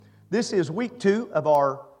This is week 2 of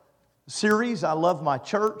our series, I Love My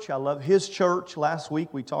Church, I Love His Church. Last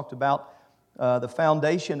week we talked about the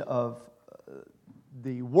foundation of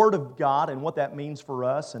the Word of God and what that means for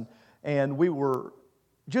us. And we were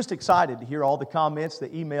just excited to hear all the comments, the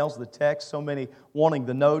emails, the texts, so many wanting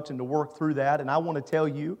the notes and to work through that. And I want to tell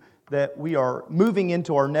you that we are moving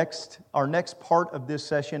into our next part of this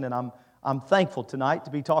session, and I'm thankful tonight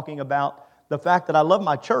to be talking about the fact that I love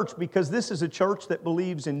my church, because this is a church that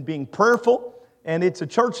believes in being prayerful, and it's a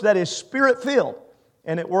church that is Spirit-filled.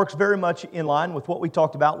 And it works very much in line with what we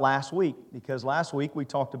talked about last week, because last week we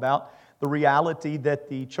talked about the reality that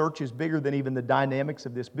the church is bigger than even the dynamics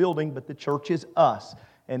of this building, but the church is us,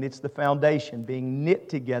 and it's the foundation being knit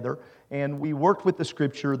together. And we worked with the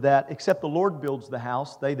scripture that except the Lord builds the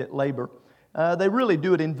house, they that labor, they really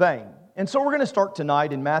do it in vain. And so we're going to start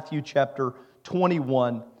tonight in Matthew chapter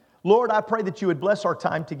 21. Lord, I pray that you would bless our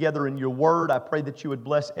time together in your word. I pray that you would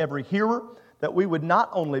bless every hearer, that we would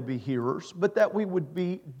not only be hearers, but that we would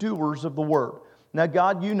be doers of the word. Now,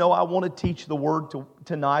 God, you know I want to teach the word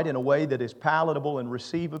tonight in a way that is palatable and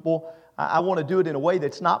receivable. I want to do it in a way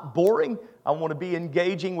that's not boring. I want to be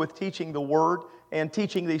engaging with teaching the word and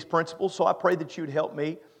teaching these principles. So I pray that you'd help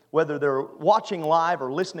me, whether they're watching live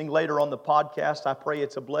or listening later on the podcast. I pray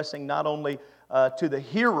it's a blessing not only to the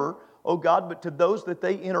hearer, oh God, but to those that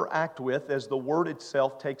they interact with as the Word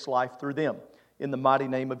itself takes life through them. In the mighty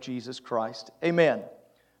name of Jesus Christ. Amen.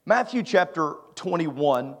 Matthew chapter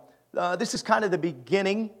 21. This is kind of the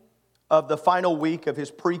beginning of the final week of his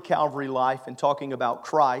pre-Calvary life and talking about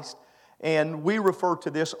Christ. And we refer to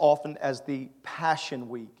this often as the Passion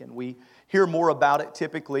Week. And we hear more about it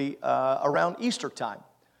typically around Easter time.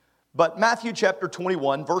 But Matthew chapter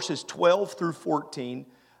 21, verses 12 through 14,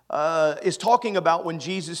 is talking about when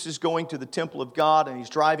Jesus is going to the temple of God and he's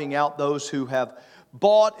driving out those who have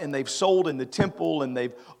bought and they've sold in the temple, and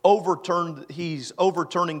he's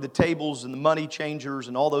overturning the tables and the money changers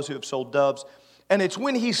and all those who have sold doves. And it's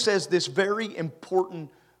when he says this very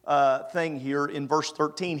important thing here in verse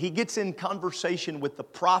 13. He gets in conversation with the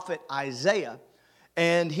prophet Isaiah,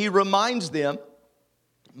 and he reminds them,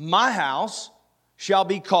 my house shall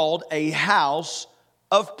be called a house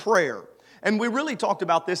of prayer. And we really talked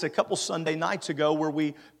about this a couple Sunday nights ago where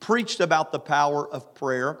we preached about the power of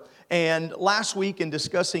prayer. And last week in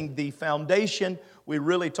discussing the foundation, we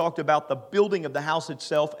really talked about the building of the house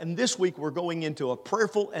itself. And this week we're going into a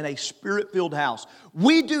prayerful and a Spirit-filled house.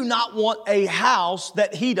 We do not want a house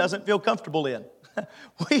that He doesn't feel comfortable in.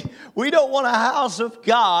 We don't want a house of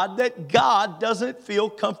God that God doesn't feel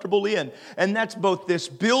comfortable in. And that's both this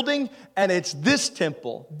building and it's this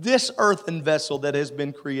temple, this earthen vessel that has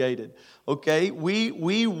been created. Okay,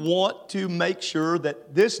 we want to make sure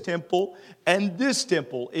that this temple and this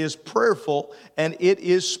temple is prayerful and it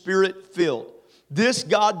is Spirit-filled. This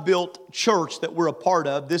God-built church that we're a part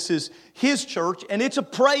of, this is His church, and it's a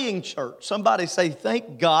praying church. Somebody say,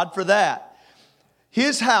 thank God for that.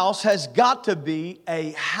 His house has got to be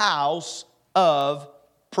a house of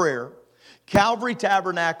prayer. Calvary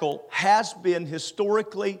Tabernacle has been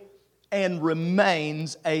historically and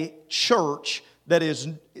remains a church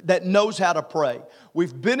that knows how to pray.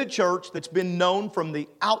 We've been a church that's been known from the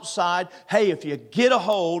outside. Hey, if you get a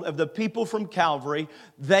hold of the people from Calvary,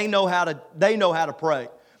 they know how to pray.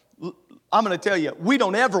 I'm going to tell you, we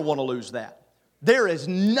don't ever want to lose that. There is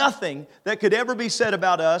nothing that could ever be said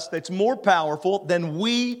about us that's more powerful than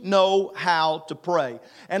we know how to pray.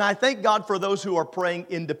 And I thank God for those who are praying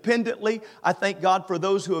independently. I thank God for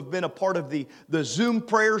those who have been a part of the Zoom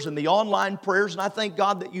prayers and the online prayers. And I thank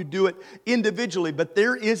God that you do it individually. But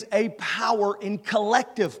there is a power in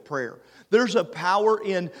collective prayer. There's a power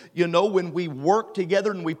in, when we work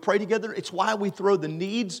together and we pray together. It's why we throw the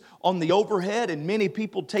needs on the overhead, and many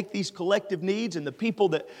people take these collective needs, and the people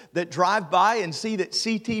that drive by and see that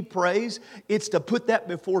CT prays, it's to put that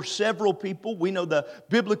before several people. We know the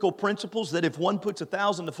biblical principles that if one puts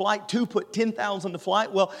 1,000 to flight, two put 10,000 to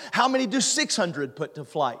flight. Well, how many do 600 put to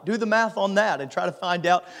flight? Do the math on that and try to find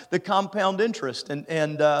out the compound interest.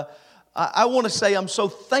 I want to say I'm so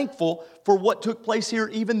thankful for what took place here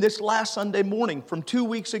even this last Sunday morning. From 2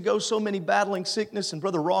 weeks ago, so many battling sickness, and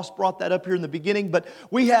Brother Ross brought that up here in the beginning, but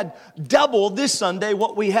we had double this Sunday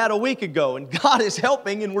what we had a week ago, and God is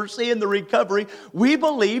helping, and we're seeing the recovery. We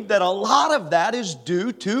believe that a lot of that is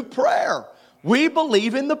due to prayer. We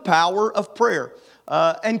believe in the power of prayer.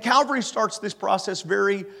 And Calvary starts this process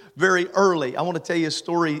very, very early. I want to tell you a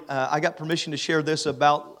story. I got permission to share this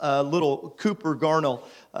about little Cooper Garnell.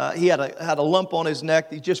 He had a lump on his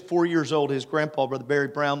neck. He's just 4 years old. His grandpa, Brother Barry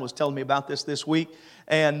Brown, was telling me about this week.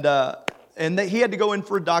 And And he had to go in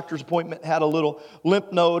for a doctor's appointment, had a little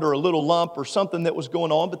lymph node or a little lump or something that was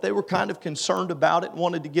going on, but they were kind of concerned about it and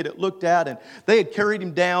wanted to get it looked at. And they had carried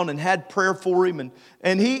him down and had prayer for him.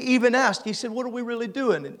 And he even asked, he said, what are we really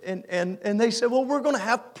doing? And they said, well, we're going to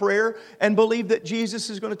have prayer and believe that Jesus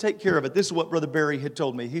is going to take care of it. This is what Brother Barry had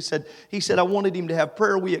told me. He said, I wanted him to have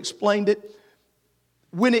prayer. We explained it.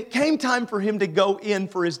 When it came time for him to go in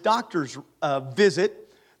for his doctor's visit,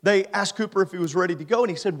 they asked Cooper if he was ready to go, and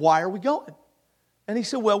he said, why are we going? And he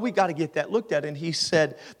said, well, we got to get that looked at. And he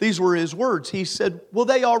said, these were his words. He said, well,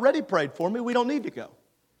 they already prayed for me. We don't need to go.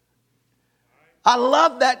 I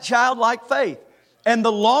love that childlike faith. And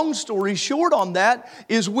the long story short on that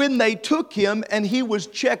is when they took him and he was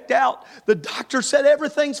checked out, the doctor said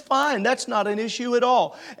everything's fine. That's not an issue at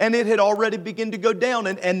all. And it had already begun to go down,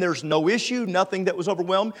 and there's no issue, nothing that was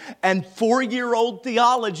overwhelmed. And 4-year-old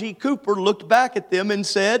theology, Cooper looked back at them and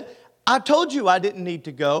said, I told you I didn't need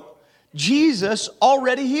to go. Jesus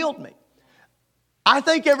already healed me. I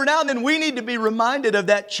think every now and then we need to be reminded of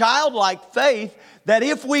that childlike faith that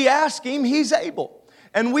if we ask Him, He's able.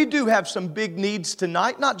 And we do have some big needs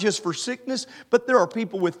tonight, not just for sickness, but there are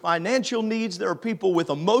people with financial needs, there are people with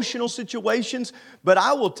emotional situations. But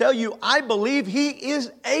I will tell you, I believe He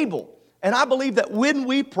is able. And I believe that when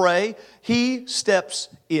we pray, He steps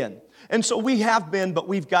in. And so we have been, but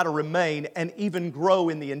we've got to remain and even grow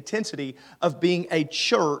in the intensity of being a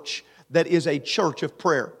church that is a church of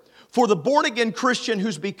prayer. For the born-again Christian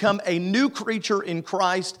who's become a new creature in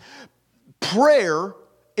Christ, prayer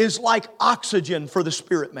is like oxygen for the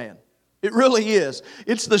spirit man. It really is.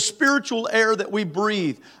 It's the spiritual air that we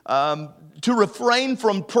breathe. To refrain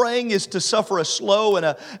from praying is to suffer a slow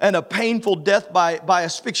and a painful death by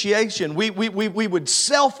asphyxiation. We would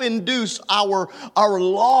self-induce our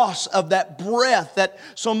loss of that breath. That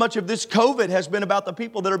so much of this COVID has been about the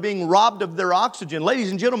people that are being robbed of their oxygen. Ladies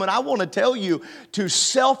and gentlemen, I want to tell you, to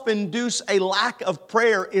self-induce a lack of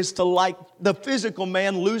prayer is to like the physical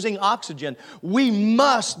man losing oxygen. We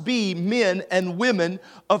must be men and women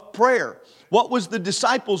of prayer. What was the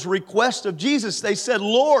disciples' request of Jesus? They said,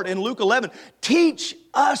 Lord, in Luke 11, teach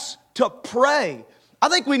us to pray. I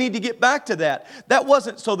think we need to get back to that. That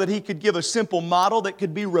wasn't so that He could give a simple model that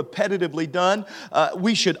could be repetitively done.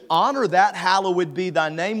 We should honor that. Hallowed be thy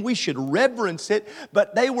name. We should reverence it.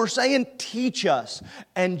 But they were saying, teach us.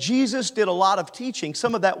 And Jesus did a lot of teaching.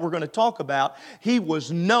 Some of that we're going to talk about. He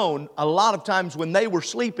was known a lot of times when they were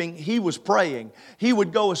sleeping, He was praying. He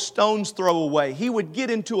would go a stone's throw away. He would get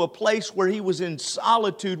into a place where He was in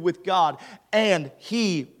solitude with God, and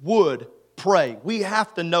He would pray. We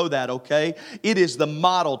have to know that, okay? It is the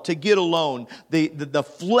model to get alone, the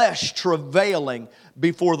flesh travailing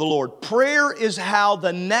before the Lord. Prayer is how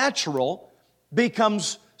the natural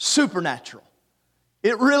becomes supernatural.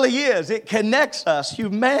 It really is. It connects us,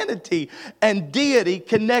 humanity and deity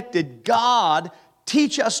connected. God,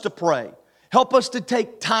 teach us to pray. Help us to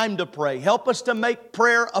take time to pray. Help us to make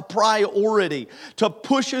prayer a priority, to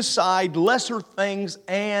push aside lesser things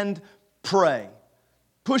and pray.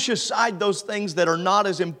 Push aside those things that are not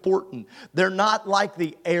as important. They're not like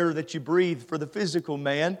the air that you breathe for the physical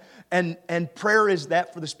man, and prayer is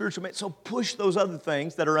that for the spiritual man. So push those other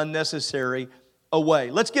things that are unnecessary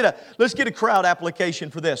away. Let's get a crowd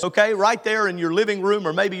application for this, okay? Right there in your living room,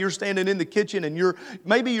 or maybe you're standing in the kitchen and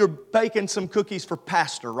maybe you're baking some cookies for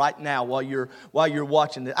Pastor right now while you're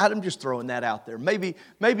watching this. I'm just throwing that out there. Maybe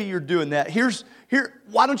you're doing that.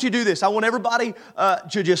 Why don't you do this? I want everybody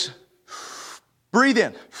to just breathe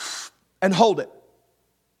in and hold it.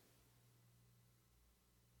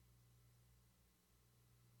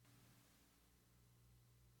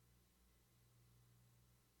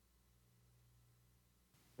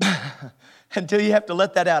 Until you have to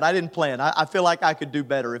let that out. I didn't plan. I feel like I could do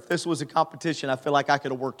better. If this was a competition, I feel like I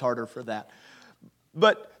could have worked harder for that.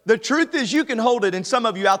 But the truth is, you can hold it, and some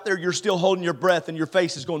of you out there, you're still holding your breath and your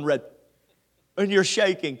face is going red and you're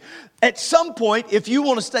shaking. At some point, if you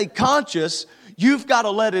want to stay conscious, you've got to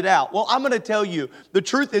let it out. Well, I'm going to tell you, the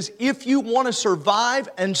truth is, if you want to survive,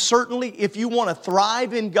 and certainly if you want to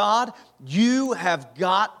thrive in God, you have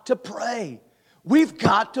got to pray. We've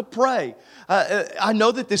got to pray. I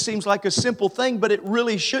know that this seems like a simple thing, but it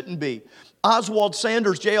really shouldn't be. J. Oswald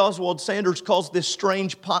Sanders calls this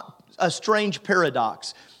a strange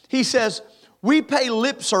paradox. He says, we pay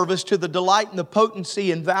lip service to the delight and the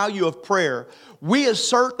potency and value of prayer. We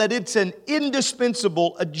assert that it's an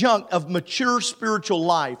indispensable adjunct of mature spiritual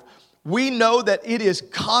life. We know that it is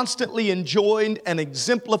constantly enjoined and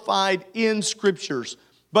exemplified in Scriptures.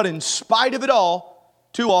 But in spite of it all,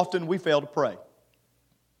 too often we fail to pray.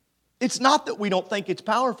 It's not that we don't think it's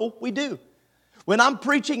powerful. We do. When I'm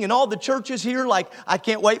preaching in all the churches here, like I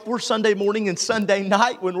can't wait for Sunday morning and Sunday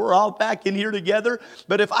night when we're all back in here together.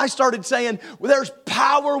 But if I started saying, well, there's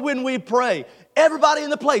power when we pray, everybody in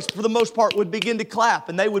the place, for the most part, would begin to clap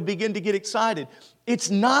and they would begin to get excited. It's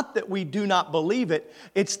not that we do not believe it.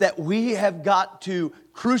 It's that we have got to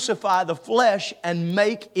crucify the flesh and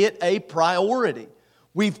make it a priority.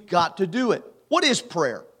 We've got to do it. What is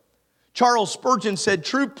prayer? Charles Spurgeon said,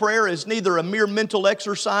 true prayer is neither a mere mental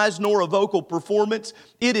exercise nor a vocal performance.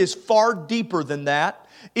 It is far deeper than that.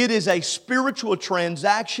 It is a spiritual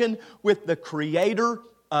transaction with the Creator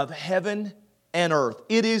of heaven and earth.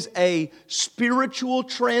 It is a spiritual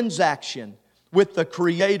transaction with the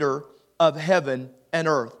Creator of heaven and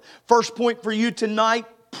earth. First point for you tonight,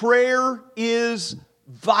 prayer is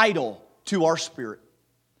vital to our spirit.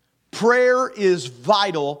 Prayer is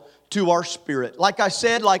vital to our spirit. Like I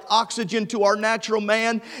said, like oxygen to our natural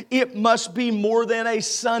man, it must be more than a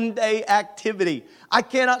Sunday activity. I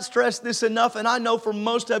cannot stress this enough, and I know for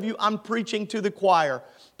most of you, I'm preaching to the choir.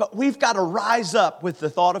 But we've got to rise up with the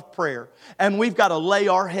thought of prayer, and we've got to lay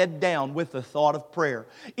our head down with the thought of prayer.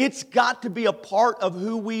 It's got to be a part of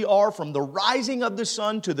who we are from the rising of the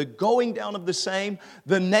sun to the going down of the same.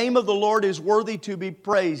 The name of the Lord is worthy to be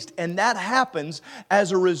praised, and that happens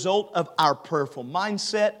as a result of our prayerful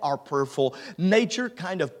mindset, our prayerful nature,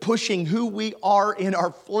 kind of pushing who we are in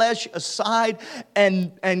our flesh aside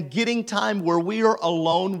and getting time where we are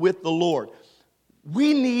alone with the Lord.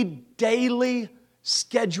 We need daily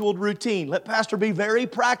scheduled routine. Let Pastor be very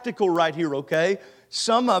practical right here, okay?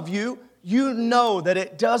 Some of you, you know that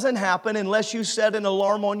it doesn't happen unless you set an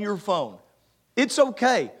alarm on your phone. It's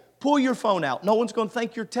okay. Pull your phone out. No one's going to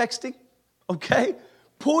think you're texting, okay?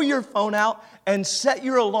 Pull your phone out and set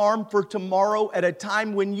your alarm for tomorrow at a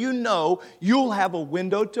time when you know you'll have a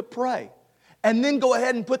window to pray. And then go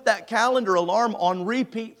ahead and put that calendar alarm on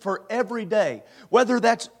repeat for every day. Whether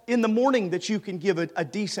that's in the morning that you can give a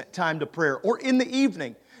decent time to prayer or in the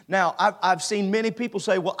evening. Now, I've seen many people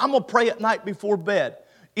say, well, I'm going to pray at night before bed.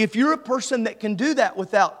 If you're a person that can do that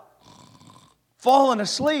without falling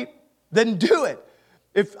asleep, then do it.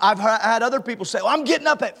 If I've had other people say, well, I'm getting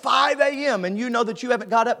up at 5 a.m. and you know that you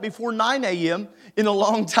haven't got up before 9 a.m. in a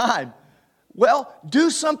long time. Well, do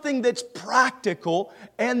something that's practical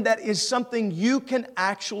and that is something you can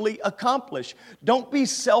actually accomplish. Don't be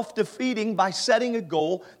self-defeating by setting a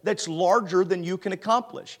goal that's larger than you can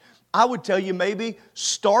accomplish. I would tell you maybe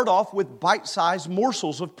start off with bite-sized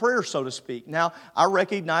morsels of prayer, so to speak. Now, I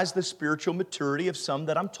recognize the spiritual maturity of some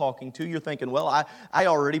that I'm talking to. You're thinking, well, I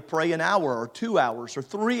already pray an hour or 2 hours or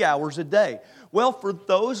 3 hours a day. Well, for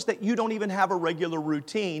those that you don't even have a regular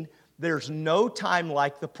routine, there's no time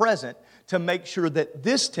like the present to make sure that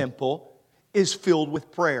this temple is filled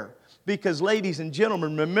with prayer. Because ladies and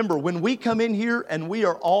gentlemen, remember, when we come in here and we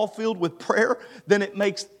are all filled with prayer, then it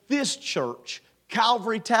makes this church,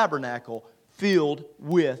 Calvary Tabernacle, filled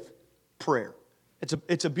with prayer.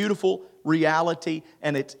 It's a beautiful reality,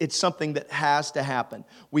 and it's something that has to happen.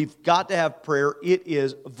 We've got to have prayer. It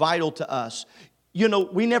is vital to us. You know,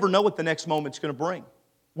 we never know what the next moment's going to bring.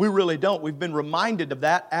 We really don't. We've been reminded of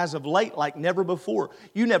that as of late like never before.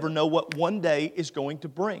 You never know what one day is going to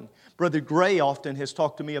bring. Brother Gray often has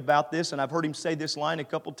talked to me about this, and I've heard him say this line a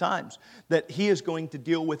couple times, that he is going to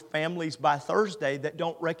deal with families by Thursday that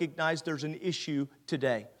don't recognize there's an issue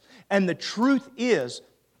today. And the truth is,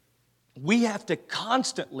 we have to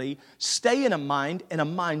constantly stay in a mind and a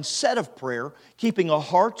mindset of prayer, keeping our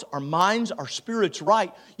hearts, our minds, our spirits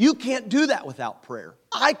right. You can't do that without prayer.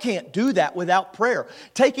 I can't do that without prayer.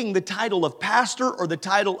 Taking the title of pastor or the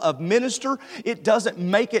title of minister, it doesn't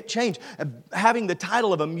make it change. Having the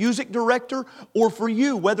title of a music director, or for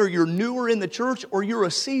you, whether you're newer in the church or you're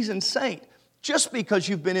a seasoned saint, just because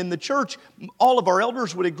you've been in the church, all of our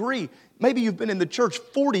elders would agree, maybe you've been in the church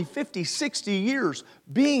 40, 50, 60 years.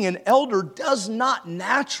 Being an elder does not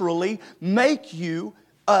naturally make you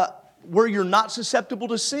where you're not susceptible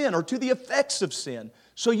to sin or to the effects of sin.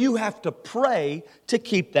 So you have to pray to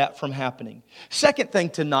keep that from happening. Second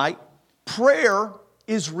thing tonight, prayer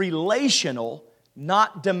is relational,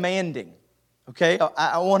 not demanding. Okay,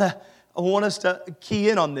 I want us to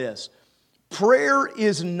key in on this. Prayer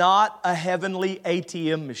is not a heavenly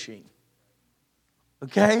ATM machine.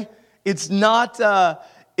 Okay? It's not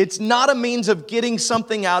a means of getting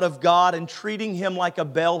something out of God and treating Him like a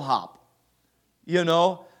bellhop. You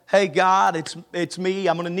know, hey God, it's me.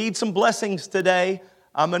 I'm going to need some blessings today.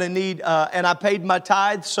 I'm going to need, and I paid my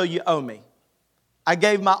tithe, so you owe me. I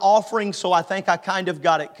gave my offering, so I think I kind of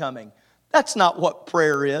got it coming. That's not what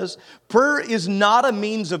prayer is. Prayer is not a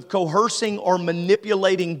means of coercing or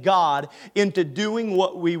manipulating God into doing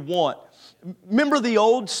what we want. Remember the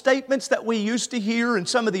old statements that we used to hear and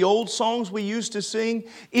some of the old songs we used to sing?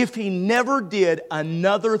 If He never did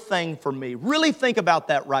another thing for me. Really think about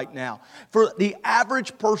that right now. For the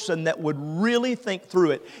average person that would really think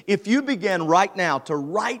through it, if you began right now to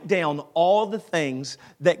write down all the things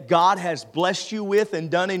that God has blessed you with and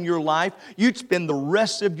done in your life, you'd spend the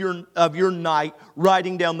rest of your night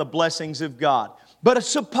writing down the blessings of God. But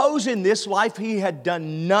suppose in this life He had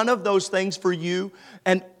done none of those things for you,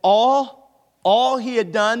 and all He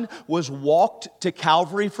had done was walked to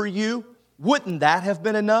Calvary for you. Wouldn't that have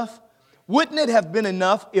been enough? Wouldn't it have been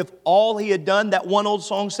enough if all He had done, that one old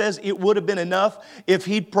song says, it would have been enough if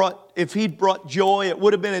He'd brought joy, it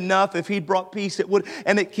would have been enough if He'd brought peace,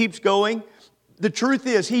 and it keeps going. The truth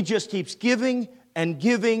is, He just keeps giving and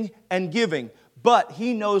giving and giving. But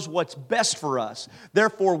He knows what's best for us.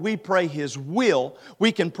 Therefore, we pray His will.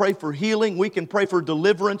 We can pray for healing. We can pray for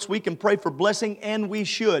deliverance. We can pray for blessing, and we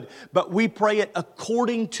should. But we pray it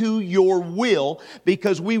according to Your will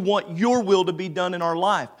because we want Your will to be done in our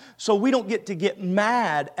life. So we don't get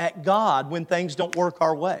mad at God when things don't work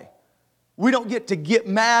our way. We don't get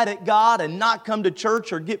mad at God and not come to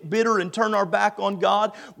church or get bitter and turn our back on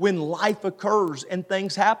God when life occurs and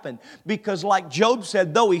things happen. Because like Job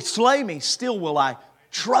said, though He slay me, still will I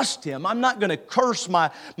trust Him. I'm not going to curse my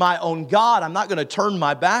own God. I'm not going to turn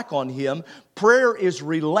my back on Him. Prayer is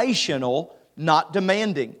relational, not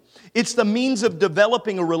demanding. It's the means of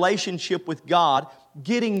developing a relationship with God,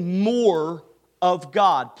 getting more of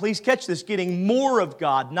God. Please catch this, getting more of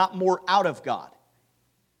God, not more out of God.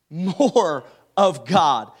 More of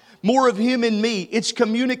God, more of Him in me. It's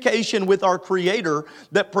communication with our Creator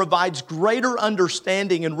that provides greater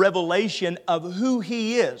understanding and revelation of who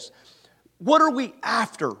He is. What are we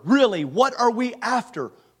after? Really, what are we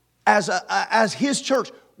after as His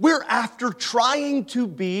church? We're after trying to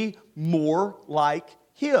be more like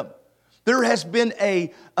Him. There has been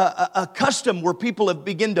a custom where people have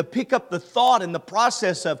begun to pick up the thought and the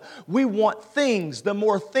process of we want things. The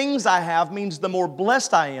more things I have means the more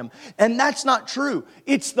blessed I am. And that's not true.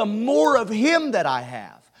 It's the more of Him that I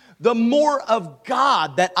have. The more of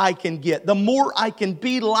God that I can get. The more I can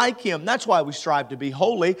be like Him. That's why we strive to be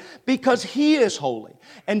holy, because He is holy.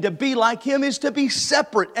 And to be like Him is to be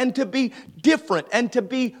separate and to be different and to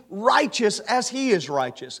be righteous as He is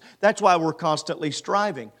righteous. That's why we're constantly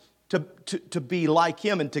striving to be like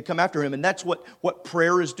Him and to come after Him. And that's what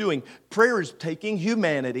prayer is doing. Prayer is taking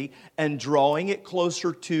humanity and drawing it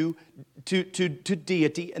closer to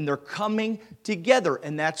deity, and they're coming together.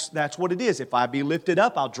 And that's what it is. If I be lifted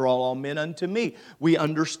up, I'll draw all men unto me. We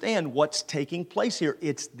understand what's taking place here.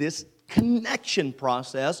 It's this connection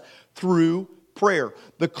process through prayer.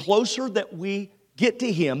 The closer that we get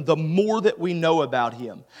to Him, the more that we know about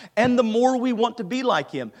Him, and the more we want to be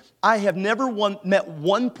like Him. I have never met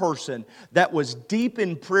one person that was deep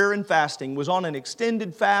in prayer and fasting, was on an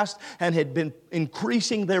extended fast, and had been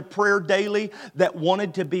increasing their prayer daily, that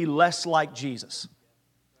wanted to be less like Jesus.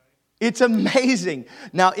 It's amazing.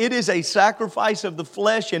 Now, it is a sacrifice of the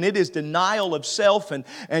flesh, and it is denial of self,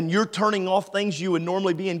 and you're turning off things you would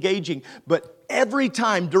normally be engaging. But every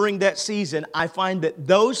time during that season, I find that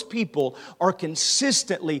those people are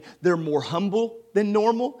consistently, they're more humble than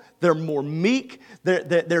normal. They're more meek.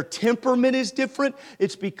 Their temperament is different.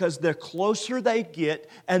 It's because the closer they get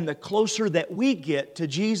and the closer that we get to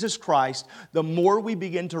Jesus Christ, the more we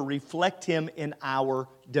begin to reflect Him in our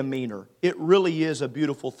demeanor. It really is a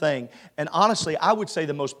beautiful thing. And honestly, I would say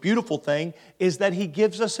the most beautiful thing is that He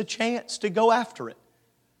gives us a chance to go after it.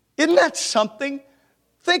 Isn't that something?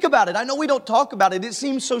 Think about it. I know we don't talk about it. It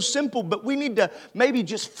seems so simple, but we need to maybe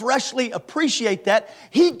just freshly appreciate that.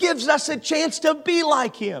 He gives us a chance to be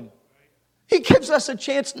like Him. He gives us a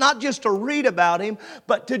chance not just to read about Him,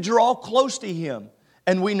 but to draw close to Him.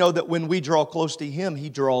 And we know that when we draw close to Him, He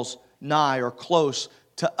draws nigh or close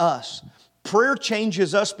to us. Prayer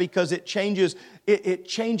changes us because it changes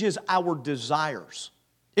our desires.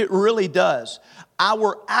 It really does.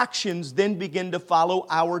 Our actions then begin to follow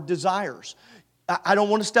our desires. I don't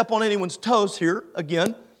want to step on anyone's toes here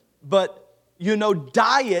again, but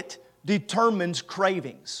diet determines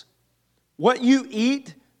cravings. What you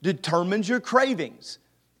eat determines your cravings.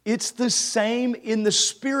 It's the same in the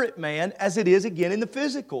spirit man as it is again in the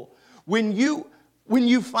physical. When you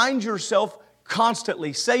find yourself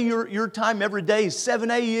constantly, say your time every day is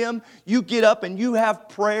 7 a.m., you get up and you have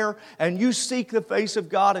prayer and you seek the face of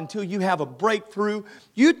God until you have a breakthrough.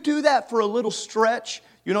 You do that for a little stretch.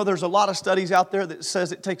 There's a lot of studies out there that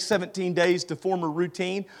says it takes 17 days to form a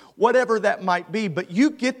routine, whatever that might be. But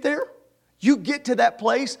you get there, you get to that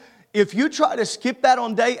place. If you try to skip that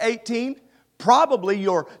on day 18, probably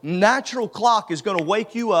your natural clock is going to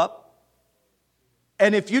wake you up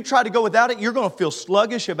And if you try to go without it, you're going to feel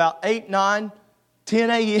sluggish about 8, 9, 10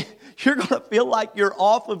 a.m. You're going to feel like you're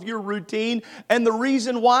off of your routine. And the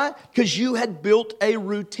reason why? Because you had built a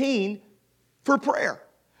routine for prayer.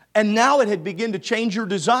 And now it had begun to change your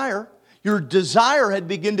desire. Your desire had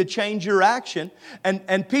begun to change your action.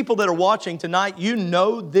 And people that are watching tonight, you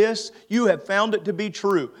know this. You have found it to be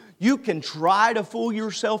true. You can try to fool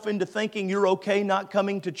yourself into thinking you're okay not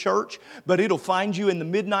coming to church, but it'll find you in the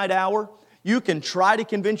midnight hour. You can try to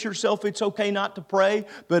convince yourself it's okay not to pray,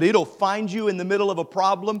 but it'll find you in the middle of a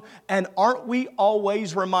problem. And aren't we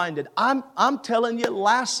always reminded? I'm telling you,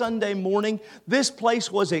 last Sunday morning, this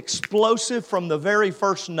place was explosive from the very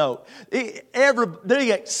first note.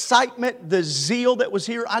 The excitement, the zeal that was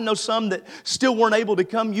here. I know some that still weren't able to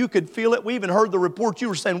come. You could feel it. We even heard the report. You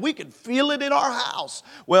were saying, we could feel it in our house.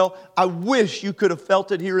 Well, I wish you could have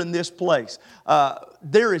felt it here in this place.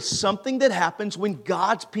 There is something that happens when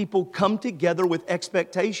God's people come together with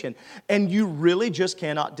expectation, and you really just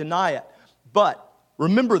cannot deny it. But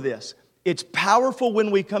remember this, it's powerful when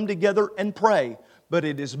we come together and pray, but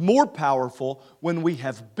it is more powerful when we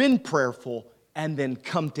have been prayerful and then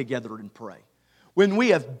come together and pray. When we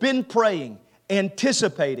have been praying,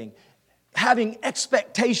 anticipating, having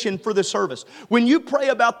expectation for the service. When you pray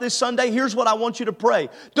about this Sunday, here's what I want you to pray.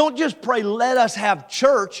 Don't just pray, let us have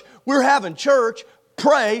church. We're having church.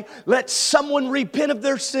 Pray, let someone repent of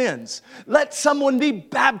their sins. Let someone be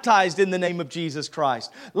baptized in the name of Jesus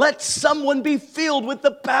Christ. Let someone be filled with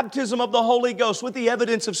the baptism of the Holy Ghost, with the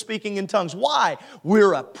evidence of speaking in tongues. Why?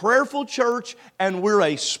 We're a prayerful church and we're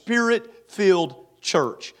a Spirit-filled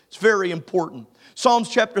church. It's very important. Psalms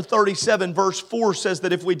chapter 37 verse 4 says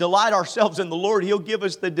that if we delight ourselves in the Lord, He'll give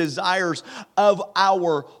us the desires of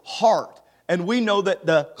our heart. And we know that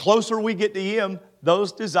the closer we get to Him,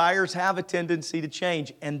 those desires have a tendency to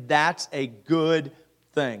change, and that's a good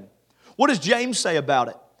thing. What does James say about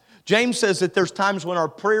it? James says that there's times when our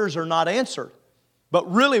prayers are not answered.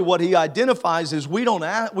 But really what he identifies is we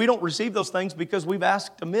don't receive those things because we've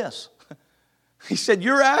asked amiss. He said,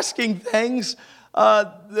 you're asking things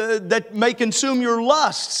that may consume your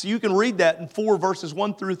lusts. You can read that in 4 verses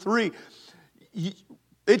 1 through 3.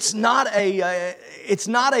 It's not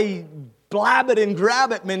a blab it and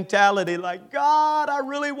grab it mentality like, God, I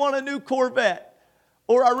really want a new Corvette,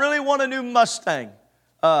 or I really want a new Mustang.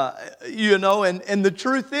 And the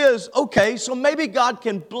truth is, okay, so maybe God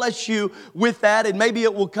can bless you with that, and maybe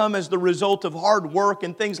it will come as the result of hard work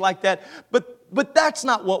and things like that. But that's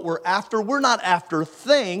not what we're after. We're not after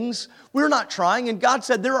things. We're not trying. And God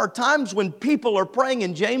said there are times when people are praying,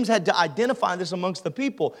 and James had to identify this amongst the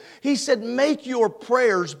people. He said, make your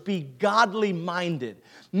prayers be godly minded.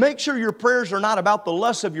 Make sure your prayers are not about the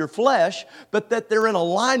lusts of your flesh, but that they're in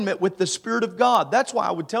alignment with the Spirit of God. That's why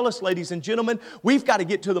I would tell us, ladies and gentlemen, we've got to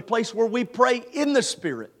get to the place where we pray in the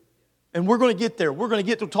Spirit. And we're going to get there. We're going to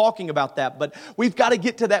get to talking about that. But we've got to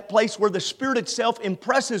get to that place where the Spirit itself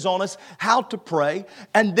impresses on us how to pray.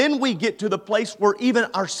 And then we get to the place where even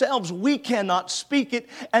ourselves, we cannot speak it.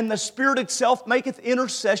 And the Spirit itself maketh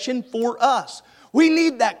intercession for us. We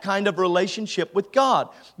need that kind of relationship with God.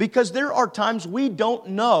 Because there are times we don't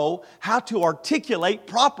know how to articulate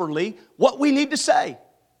properly what we need to say.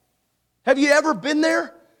 Have you ever been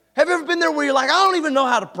there? Have you ever been there where you're like, I don't even know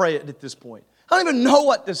how to pray it at this point. I don't even know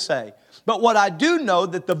what to say. But what I do know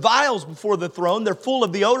that the vials before the throne, they're full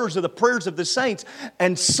of the odors of the prayers of the saints.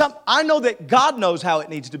 And I know that God knows how it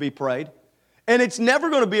needs to be prayed. And it's never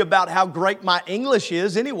going to be about how great my English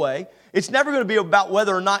is anyway. It's never going to be about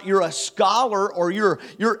whether or not you're a scholar or you're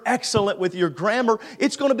excellent with your grammar.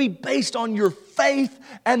 It's going to be based on your faith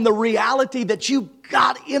and the reality that you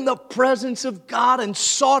got in the presence of God and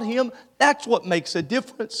sought Him. That's what makes a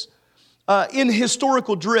difference. In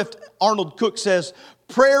Historical Drift, Arnold Cook says,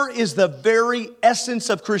 prayer is the very essence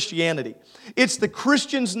of Christianity. It's the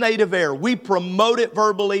Christian's native air. We promote it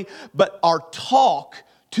verbally, but our talk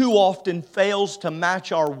too often fails to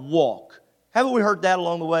match our walk. Haven't we heard that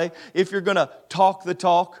along the way? If you're going to talk the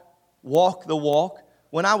talk, walk the walk.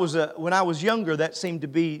 When I was younger, that seemed to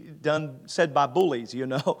be said by bullies,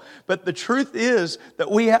 But the truth is that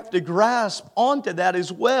we have to grasp onto that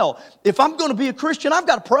as well. If I'm going to be a Christian, I've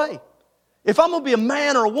got to pray. If I'm going to be a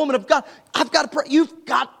man or a woman of God, I've got to pray. You've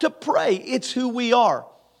got to pray. It's who we are.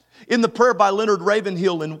 In the prayer by Leonard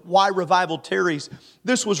Ravenhill in Why Revival Tarries,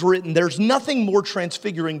 this was written, there's nothing more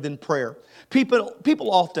transfiguring than prayer.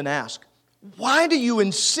 People often ask, why do you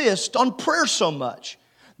insist on prayer so much?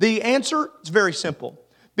 The answer is very simple.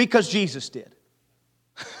 Because Jesus did.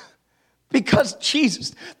 Because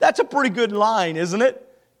Jesus. That's a pretty good line, isn't it?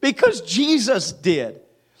 Because Jesus did.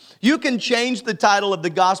 You can change the title of the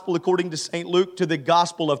gospel according to St. Luke to the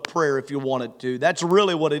gospel of prayer if you wanted to. That's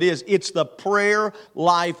really what it is. It's the prayer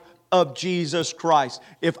life of Jesus Christ.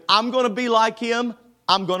 If I'm going to be like Him,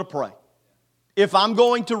 I'm going to pray. If I'm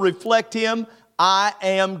going to reflect Him, I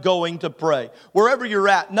am going to pray. Wherever you're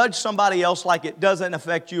at, nudge somebody else like it doesn't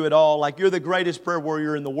affect you at all, like you're the greatest prayer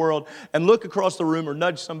warrior in the world, and look across the room or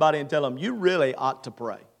nudge somebody and tell them, you really ought to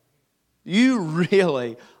pray. You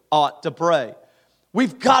really ought to pray.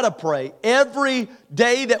 We've got to pray. Every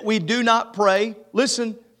day that we do not pray,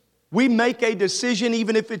 listen, we make a decision,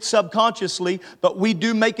 even if it's subconsciously, but we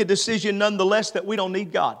do make a decision nonetheless that we don't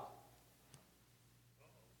need God.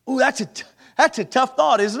 Ooh, that's a tough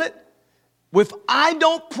thought, isn't it? If I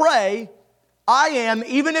don't pray, I am,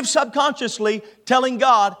 even if subconsciously, telling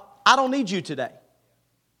God, I don't need you today.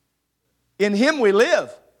 In Him we live.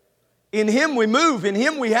 In Him we move. In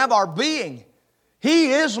Him we have our being.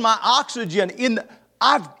 He is my oxygen.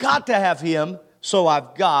 I've got to have Him, so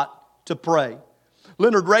I've got to pray.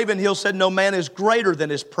 Leonard Ravenhill said, no man is greater than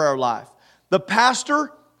his prayer life. The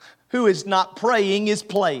pastor who is not praying is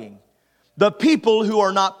playing. The people who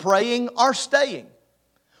are not praying are staying.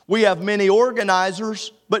 We have many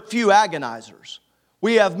organizers, but few agonizers.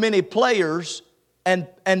 We have many players and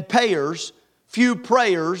payers, few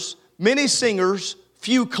prayers, many singers,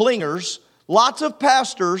 few clingers, lots of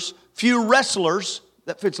pastors, few wrestlers.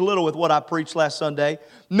 That fits a little with what I preached last Sunday.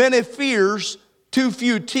 Many fears, too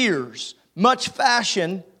few tears. Much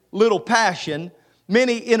fashion, little passion.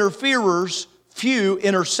 Many interferers, few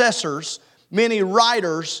intercessors. Many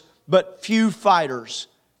writers, but few fighters.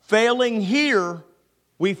 Failing here,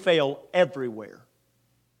 we fail everywhere.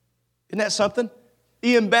 Isn't that something?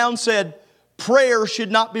 Ian Bound said, prayer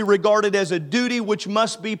should not be regarded as a duty which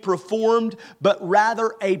must be performed, but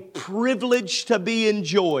rather a privilege to be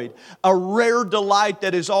enjoyed, a rare delight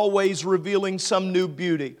that is always revealing some new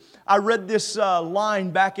beauty. I read this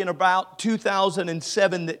line back in about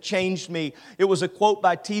 2007 that changed me. It was a quote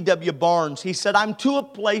by T.W. Barnes. He said, I'm to a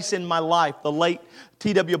place in my life, the late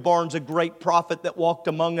T.W. Barnes, a great prophet that walked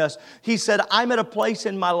among us. He said, I'm at a place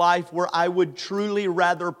in my life where I would truly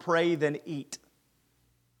rather pray than eat.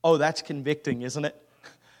 Oh, that's convicting, isn't it?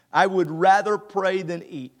 I would rather pray than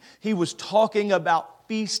eat. He was talking about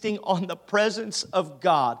feasting on the presence of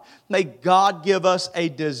God. May God give us a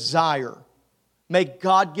desire. May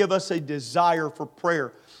God give us a desire for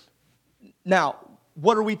prayer. Now,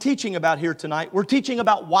 what are we teaching about here tonight? We're teaching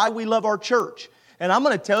about why we love our church. And I'm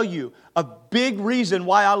going to tell you, a big reason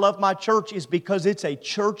why I love my church is because it's a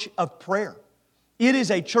church of prayer. It is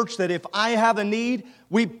a church that if I have a need,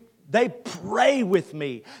 they pray with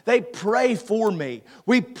me. They pray for me.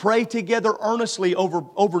 We pray together earnestly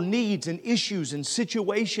over needs and issues and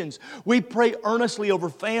situations. We pray earnestly over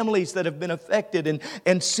families that have been affected.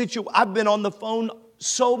 I've been on the phone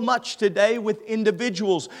so much today with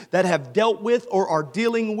individuals that have dealt with or are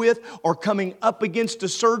dealing with or coming up against a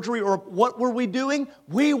surgery. Or what were we doing?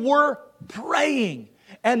 We were praying.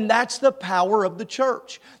 And that's the power of the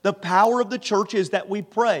church. The power of the church is that we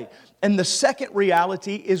pray. And the second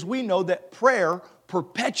reality is we know that prayer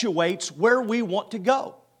perpetuates where we want to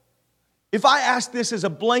go. If I ask this as a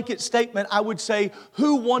blanket statement, I would say,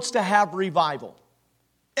 who wants to have revival?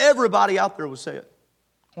 Everybody out there would say it.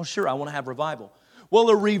 Well, sure, I want to have revival. Well,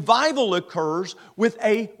 a revival occurs with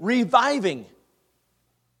a reviving.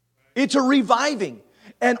 It's a reviving.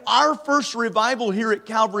 And our first revival here at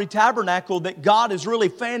Calvary Tabernacle that God is really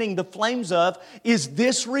fanning the flames of is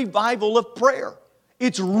this revival of prayer.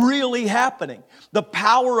 It's really happening. The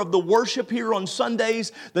power of the worship here on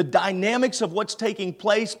Sundays, the dynamics of what's taking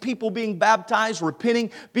place, people being baptized,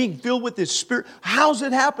 repenting, being filled with His Spirit. How's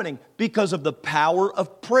it happening? Because of the power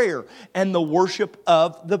of prayer and the worship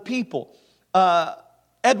of the people.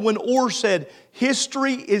 Edwin Orr said,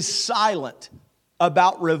 history is silent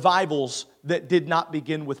about revivals that did not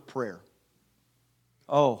begin with prayer.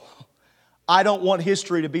 Oh, I don't want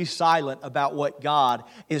history to be silent about what God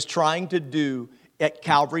is trying to do at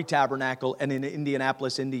Calvary Tabernacle and in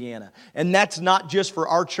Indianapolis, Indiana. And that's not just for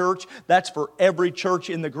our church, that's for every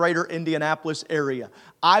church in the greater Indianapolis area.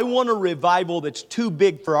 I want a revival that's too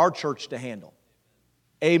big for our church to handle.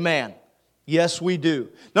 Amen. Yes, we do.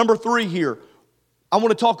 Number 3 here. I want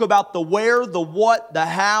to talk about the where, the what, the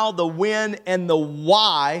how, the when, and the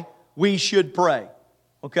why we should pray.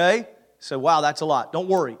 Okay? So, wow, that's a lot. Don't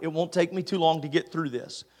worry. It won't take me too long to get through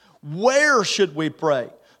this. Where should we pray?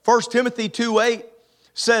 1 Timothy 2:8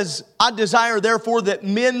 says, I desire therefore that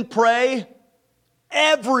men pray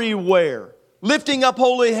everywhere, lifting up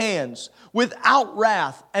holy hands, without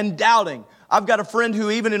wrath and doubting. I've got a friend who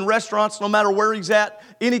even in restaurants, no matter where he's at,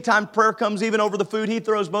 anytime prayer comes, even over the food, he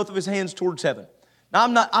throws both of his hands towards heaven.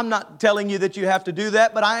 Now, I'm not telling you that you have to do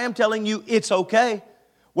that, but I am telling you it's okay.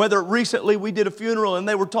 Whether recently we did a funeral and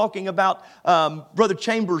they were talking about Brother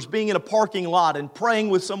Chambers being in a parking lot and praying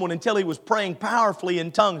with someone until he was praying powerfully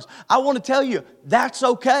in tongues. I want to tell you, that's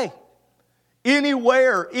okay.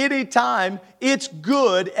 Anywhere, anytime, it's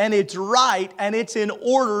good and it's right and it's in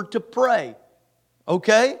order to pray.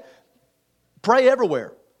 Okay? Pray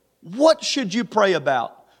everywhere. What should you pray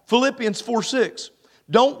about? Philippians 4:6.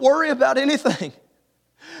 Don't worry about anything.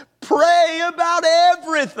 Pray about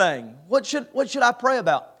everything. What should I pray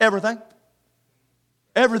about? Everything.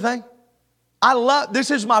 Everything.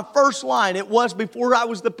 This is my first line. It was before I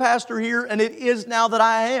was the pastor here, and it is now that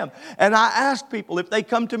I am. And I ask people if they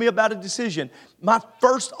come to me about a decision. My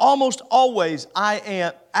first, almost always, I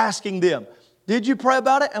am asking them, did you pray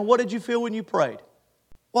about it? And what did you feel when you prayed?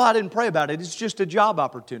 Well, I didn't pray about it. It's just a job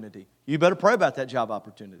opportunity. You better pray about that job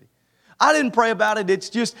opportunity. I didn't pray about it. It's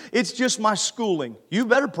just my schooling. You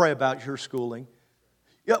better pray about your schooling.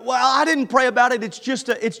 Well, I didn't pray about it. It's just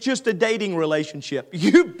a dating relationship.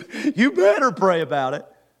 You better pray about it.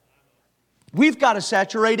 We've got to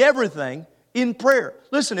saturate everything in prayer.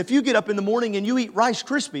 Listen, if you get up in the morning and you eat Rice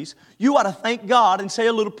Krispies, you ought to thank God and say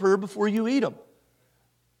a little prayer before you eat them.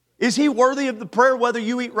 Is He worthy of the prayer whether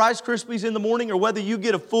you eat Rice Krispies in the morning or whether you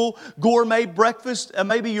get a full gourmet breakfast?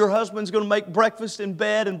 Maybe your husband's going to make breakfast in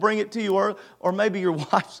bed and bring it to you, or maybe your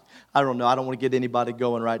wife's. I don't know. I don't want to get anybody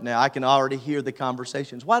going right now. I can already hear the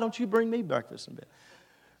conversations. Why don't you bring me breakfast in bed?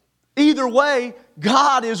 Either way,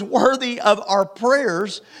 God is worthy of our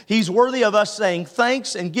prayers. He's worthy of us saying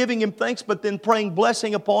thanks and giving Him thanks, but then praying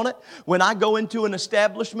blessing upon it. When I go into an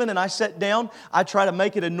establishment and I sit down, I try to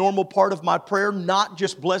make it a normal part of my prayer, not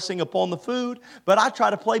just blessing upon the food, but I try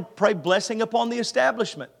to pray blessing upon the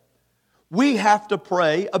establishment. We have to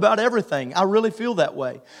pray about everything. I really feel that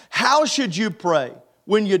way. How should you pray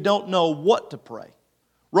when you don't know what to pray?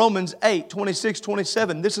 Romans 8, 26,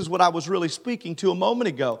 27. This is what I was really speaking to a moment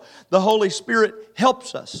ago. The Holy Spirit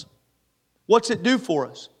helps us. What's it do for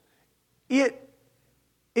us?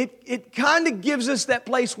 It kind of gives us that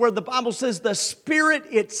place where the Bible says the Spirit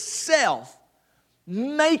itself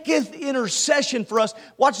maketh intercession for us.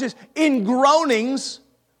 Watch this. In groanings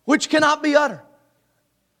which cannot be uttered.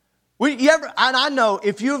 And I know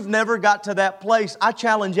if you've never got to that place, I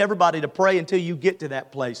challenge everybody to pray until you get to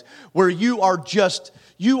that place where you are just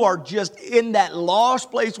in that lost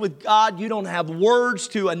place with God. You don't have words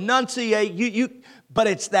to enunciate. But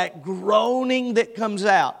it's that groaning that comes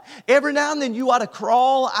out. Every now and then you ought to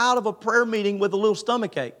crawl out of a prayer meeting with a little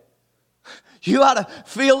stomachache. You ought to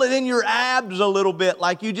feel it in your abs a little bit,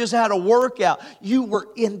 like you just had a workout. You were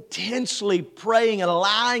intensely praying and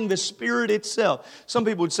allowing the Spirit itself. Some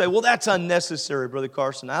people would say, well, that's unnecessary, Brother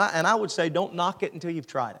Carson. And I would say, don't knock it until you've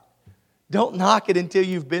tried it. Don't knock it until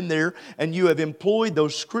you've been there and you have employed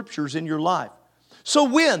those scriptures in your life. So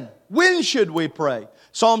when should we pray?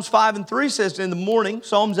 Psalms 5 and 3 says in the morning.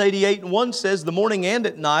 Psalms 88 and 1 says the morning and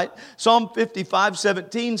at night. Psalm 55,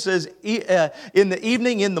 17 says in the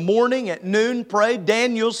evening, in the morning, at noon, pray.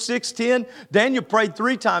 Daniel 6:10. Daniel prayed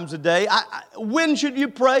 3 times a day. When should you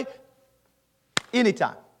pray?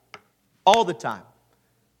 Anytime. All the time.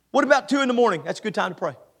 What about 2 in the morning? That's a good time to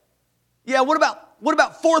pray. Yeah, what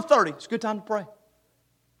about 4:30? It's a good time to pray.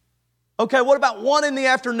 Okay, what about 1 in the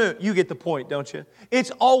afternoon? You get the point, don't you?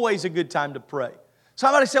 It's always a good time to pray.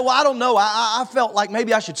 Somebody said, well, I don't know. I felt like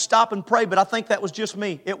maybe I should stop and pray, but I think that was just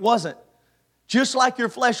me. It wasn't. Just like your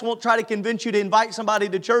flesh won't try to convince you to invite somebody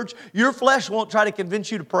to church, your flesh won't try to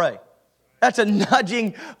convince you to pray. That's a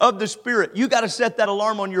nudging of the Spirit. You got to set that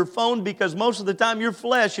alarm on your phone because most of the time your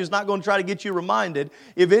flesh is not going to try to get you reminded.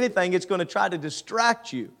 If anything, it's going to try to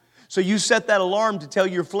distract you. So you set that alarm to tell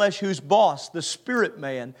your flesh who's boss, the spirit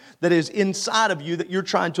man that is inside of you, that you're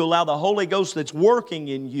trying to allow the Holy Ghost that's working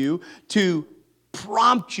in you to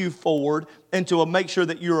prompt you forward and to make sure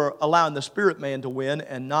that you're allowing the spirit man to win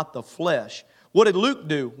and not the flesh. What did Luke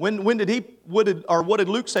do? What did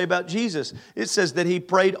Luke say about Jesus? It says that he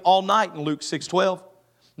prayed all night in Luke 6:12.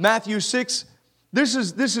 Matthew 6, this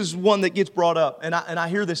is one that gets brought up, and I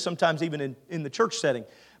hear this sometimes even in the church setting.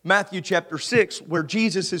 Matthew chapter 6, where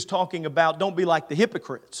Jesus is talking about don't be like the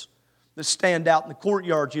hypocrites that stand out in the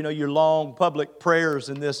courtyards, your long public prayers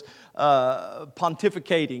and this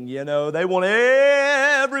pontificating, They want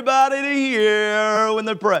everybody to hear when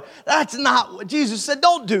they pray. That's not what Jesus said.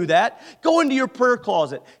 Don't do that. Go into your prayer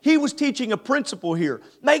closet. He was teaching a principle here.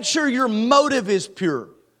 Make sure your motive is pure.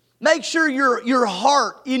 Make sure your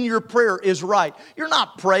heart in your prayer is right. You're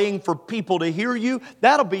not praying for people to hear you.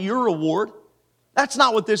 That'll be your reward. That's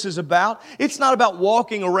not what this is about. It's not about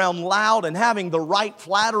walking around loud and having the right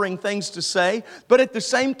flattering things to say, but at the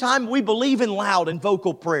same time, we believe in loud and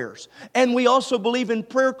vocal prayers. And we also believe in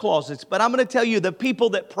prayer closets. But I'm going to tell you, the people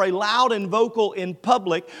that pray loud and vocal in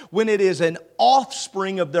public, when it is an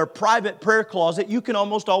offspring of their private prayer closet, you can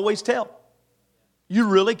almost always tell. You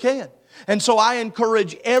really can. And so I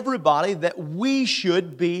encourage everybody that we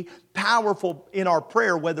should be powerful in our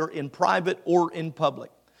prayer, whether in private or in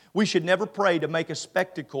public. We should never pray to make a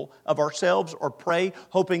spectacle of ourselves or pray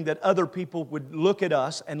hoping that other people would look at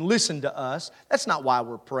us and listen to us. That's not why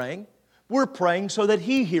we're praying. We're praying so that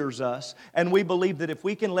He hears us, and we believe that if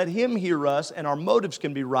we can let Him hear us and our motives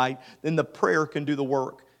can be right, then the prayer can do the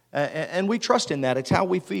work. And we trust in that. It's how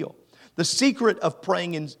we feel. The secret of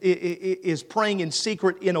praying is praying in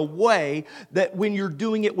secret in a way that when you're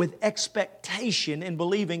doing it with expectation and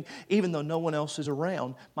believing, even though no one else is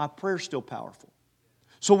around, my prayer's still powerful.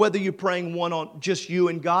 So whether you're praying one on just you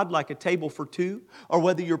and God like a table for two, or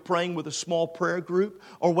whether you're praying with a small prayer group,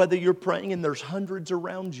 or whether you're praying and there's hundreds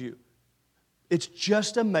around you, it's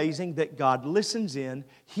just amazing that God listens in,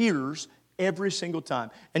 hears every single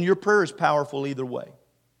time. And your prayer is powerful either way.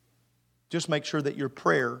 Just make sure that your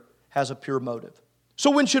prayer has a pure motive.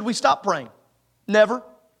 So when should we stop praying? Never.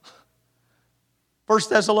 1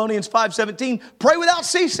 Thessalonians 5:17, pray without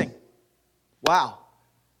ceasing. Wow.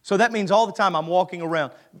 So that means all the time I'm walking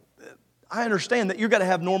around. I understand that you've got to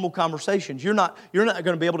have normal conversations. You're not going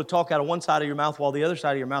to be able to talk out of one side of your mouth while the other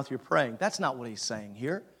side of your mouth you're praying. That's not what he's saying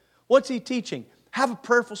here. What's he teaching? Have a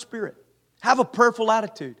prayerful spirit. Have a prayerful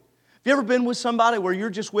attitude. Have you ever been with somebody where you're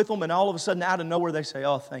just with them and all of a sudden out of nowhere they say,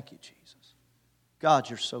 "Oh, thank you, Jesus. God,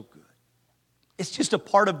 you're so good." It's just a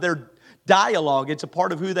part of their dialogue. It's a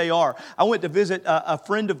part of who they are. I went to visit a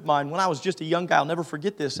friend of mine when I was just a young guy. I'll never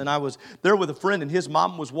forget this. And I was there with a friend, and his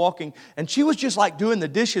mom was walking, and she was just like doing the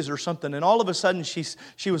dishes or something. And all of a sudden,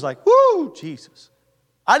 she was like, "Whoo, Jesus."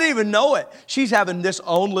 I didn't even know it. She was having this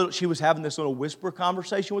little whisper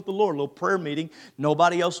conversation with the Lord, a little prayer meeting.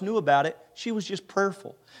 Nobody else knew about it. She was just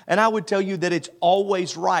prayerful. And I would tell you that it's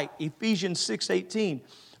always right. Ephesians 6:18.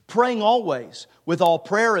 Praying always with all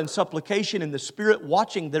prayer and supplication in the Spirit,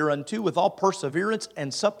 watching thereunto with all perseverance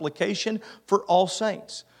and supplication for all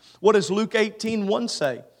saints. What does Luke 18:1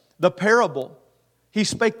 say? The parable. He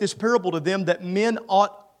spake this parable to them that men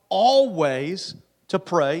ought always to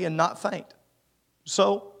pray and not faint.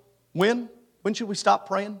 So, when should we stop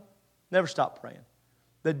praying? Never stop praying.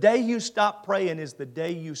 The day you stop praying is the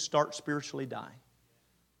day you start spiritually dying.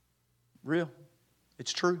 Real.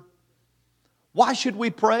 It's true. Why should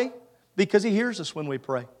we pray? Because He hears us when we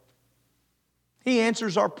pray. He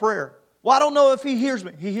answers our prayer. Well, I don't know if He hears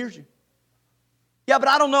me. He hears you. Yeah, but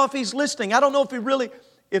I don't know if He's listening. I don't know if He really...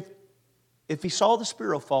 If He saw the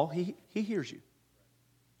sparrow fall, He hears you.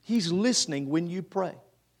 He's listening when you pray.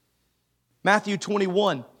 Matthew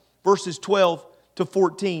 21, verses 12 to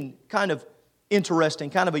 14. Kind of interesting,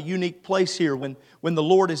 kind of a unique place here when the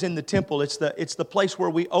Lord is in the temple. It's the place where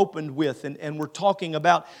we opened with, and we're talking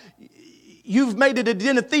about... You've made it a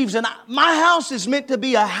den of thieves, and my house is meant to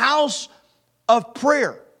be a house of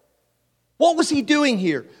prayer. What was He doing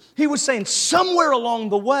here? He was saying, somewhere along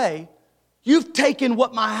the way, you've taken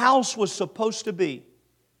what my house was supposed to be,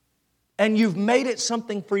 and you've made it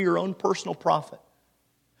something for your own personal profit.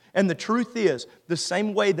 And the truth is, the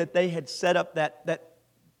same way that they had set up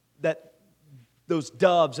those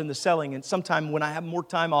doves and the selling, and sometime when I have more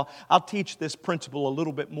time, I'll teach this principle a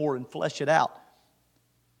little bit more and flesh it out.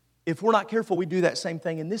 If we're not careful, we do that same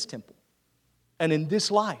thing in this temple and in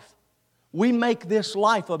this life. We make this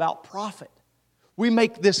life about profit. We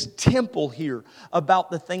make this temple here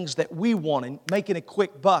about the things that we want and making a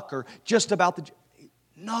quick buck or just about the...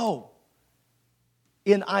 No.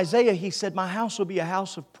 In Isaiah, he said, my house will be a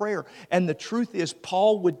house of prayer. And the truth is,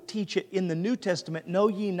 Paul would teach it in the New Testament, know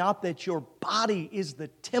ye not that your body is the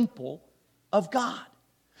temple of God.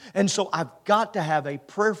 And so I've got to have a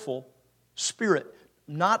prayerful spirit.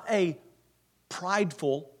 Not a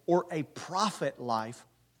prideful or a prophet life,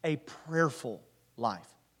 a prayerful life.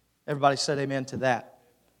 Everybody said amen to that.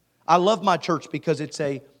 I love my church because it's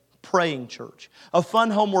a praying church. A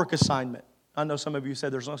fun homework assignment. I know some of you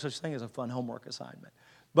said there's no such thing as a fun homework assignment.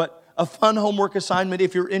 But a fun homework assignment,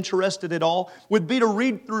 if you're interested at all, would be to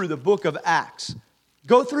read through the book of Acts.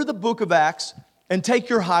 Go through the book of Acts and take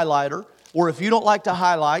your highlighter, or if you don't like to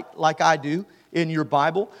highlight like I do in your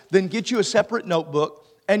Bible, then get you a separate notebook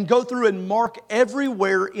and go through and mark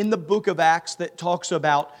everywhere in the book of Acts that talks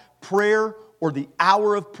about prayer or the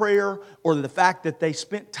hour of prayer or the fact that they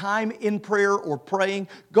spent time in prayer or praying.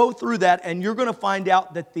 Go through that and you're going to find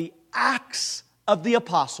out that the Acts of the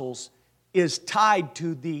Apostles is tied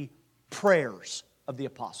to the prayers of the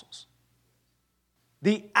apostles.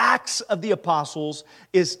 The Acts of the Apostles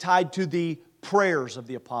is tied to the prayers of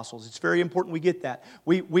the apostles. It's very important we get that.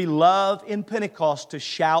 We love in Pentecost to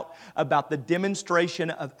shout about the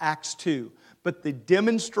demonstration of Acts 2. But the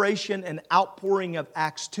demonstration and outpouring of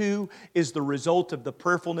Acts 2 is the result of the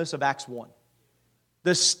prayerfulness of Acts 1.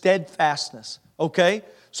 The steadfastness. Okay?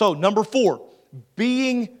 So, number 4,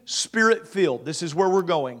 being Spirit-filled. This is where we're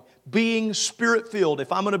going. Being Spirit-filled.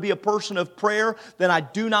 If I'm going to be a person of prayer, then I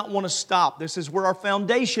do not want to stop. This is where our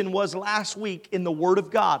foundation was last week in the Word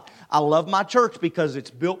of God. I love my church because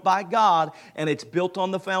it's built by God and it's built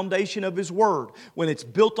on the foundation of His Word. When it's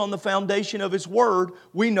built on the foundation of His Word,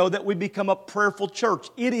 we know that we become a prayerful church.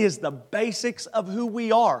 It is the basics of who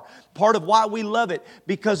we are. Part of why we love it,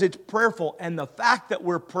 because it's prayerful. And the fact that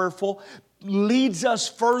we're prayerful leads us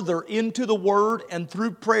further into the Word and through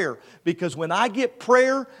prayer. Because when I get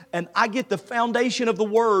prayer and I get the foundation of the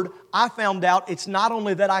Word, I found out it's not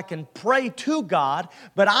only that I can pray to God,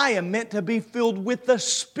 but I am meant to be filled with the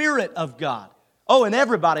Spirit of God. Oh, and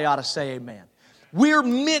everybody ought to say amen. We're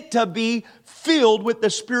meant to be filled with the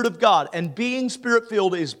Spirit of God. And being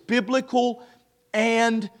Spirit-filled is biblical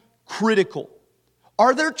and critical.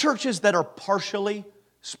 Are there churches that are partially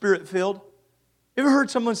Spirit-filled? You ever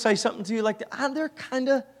heard someone say something to you like that?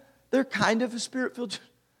 They're kind of a Spirit-filled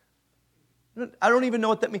church. I don't even know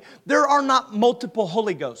what that means. There are not multiple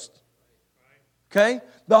Holy Ghosts. Okay?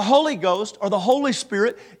 The Holy Ghost or the Holy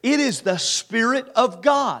Spirit, it is the Spirit of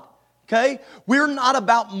God. Okay? We're not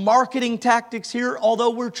about marketing tactics here, although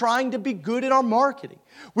we're trying to be good at our marketing.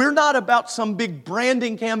 We're not about some big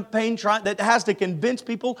branding campaign that has to convince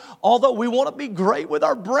people, although we want to be great with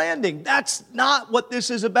our branding. That's not what this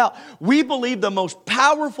is about. We believe the most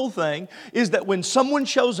powerful thing is that when someone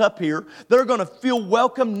shows up here, they're going to feel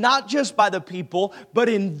welcome not just by the people, but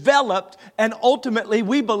enveloped and ultimately,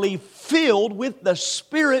 we believe, filled with the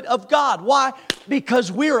Spirit of God. Why?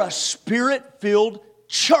 Because we're a Spirit-filled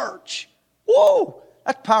church. Whoa,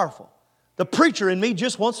 that's powerful. The preacher in me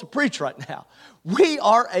just wants to preach right now. We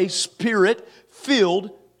are a Spirit-filled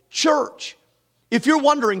church. If you're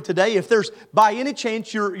wondering today, if there's by any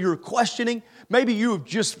chance you're questioning, maybe you've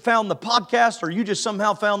just found the podcast or you just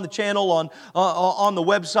somehow found the channel on the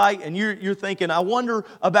website and you're thinking, I wonder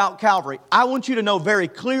about Calvary. I want you to know very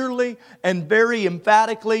clearly and very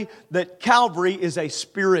emphatically that Calvary is a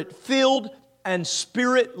Spirit-filled and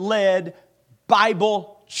Spirit-led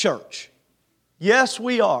Bible church. Yes,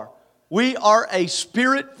 we are. We are a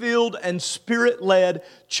Spirit-filled and Spirit-led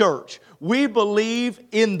church. We believe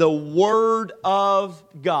in the Word of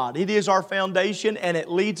God. It is our foundation and it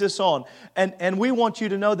leads us on. And we want you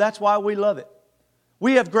to know that's why we love it.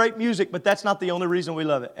 We have great music, but that's not the only reason we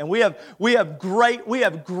love it. And we have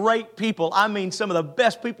great people. I mean, some of the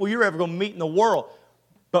best people you're ever going to meet in the world.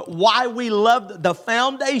 But why we love, the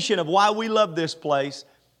foundation of why we love this place,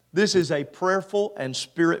 this is a prayerful and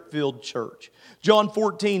Spirit-filled church. John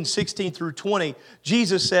 14, 16 through 20,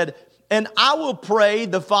 Jesus said, "And I will pray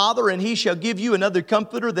the Father, and He shall give you another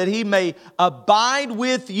Comforter, that He may abide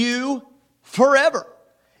with you forever.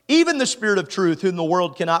 Even the Spirit of truth, whom the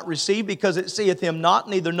world cannot receive, because it seeth Him not,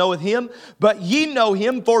 neither knoweth Him. But ye know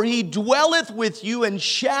Him, for He dwelleth with you, and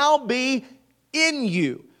shall be in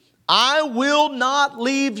you. I will not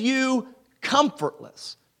leave you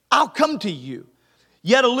comfortless. I'll come to you.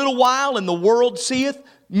 Yet a little while, and the world seeth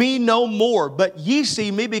me no more. But ye see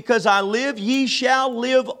me, because I live, ye shall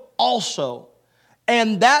live also.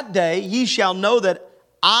 And that day ye shall know that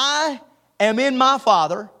I am in my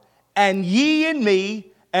Father, and ye in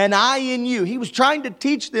me, and I in you." He was trying to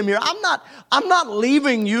teach them here, I'm not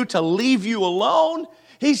leaving you to leave you alone.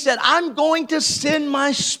 He said, I'm going to send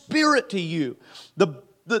my Spirit to you.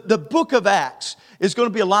 The book of Acts is going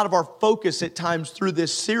to be a lot of our focus at times through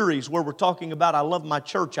this series where we're talking about I love my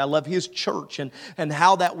church, I love His church, and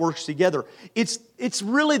how that works together. It's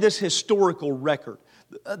really this historical record.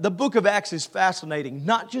 The book of Acts is fascinating,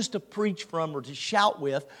 not just to preach from or to shout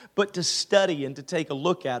with, but to study and to take a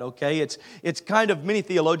look at, okay? It's kind of, many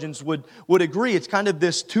theologians would agree, it's kind of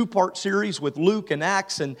this two-part series with Luke and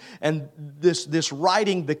Acts and this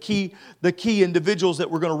writing, the key individuals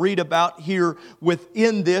that we're going to read about here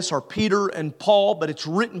within this are Peter and Paul, but it's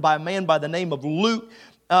written by a man by the name of Luke.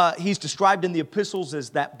 He's described in the epistles as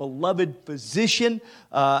that beloved physician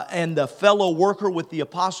and the fellow worker with the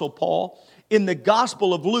Apostle Paul. In the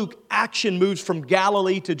Gospel of Luke, action moves from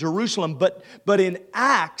Galilee to Jerusalem, but in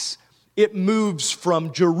Acts, it moves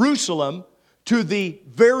from Jerusalem to the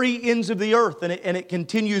very ends of the earth, and it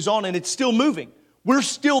continues on, and it's still moving. We're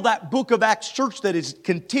still that book of Acts church that is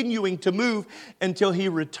continuing to move until He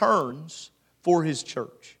returns for His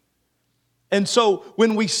church. And so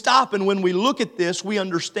when we stop and when we look at this, we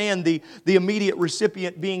understand the immediate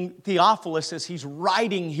recipient being Theophilus as he's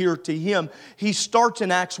writing here to him. He starts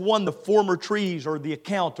in Acts 1, the former treatise or the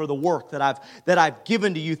account or the work that I've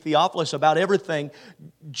given to you, Theophilus, about everything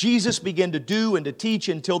Jesus began to do and to teach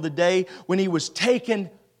until the day when He was taken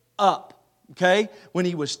up. Okay? When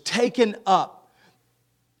He was taken up.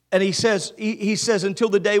 And he says until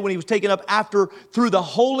the day when He was taken up after through the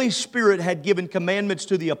Holy Spirit had given commandments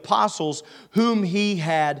to the apostles whom He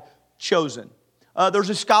had chosen. There's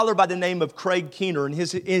a scholar by the name of Craig Keener in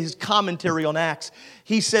his commentary on Acts.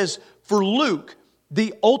 He says, for Luke,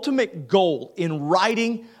 the ultimate goal in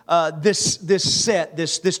writing this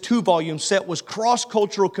 2-volume set was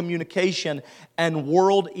cross-cultural communication and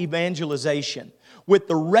world evangelization, with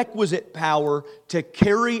the requisite power to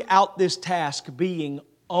carry out this task being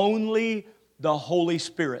only the Holy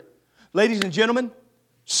Spirit. Ladies and gentlemen,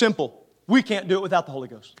 simple. We can't do it without the Holy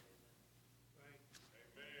Ghost.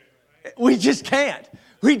 We just can't.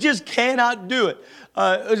 We just cannot do it.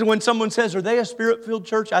 When someone says, are they a Spirit-filled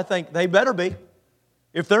church? I think they better be.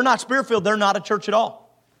 If they're not Spirit-filled, they're not a church at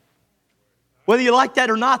all. Whether you like that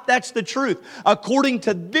or not, that's the truth. According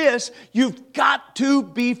to this, you've got to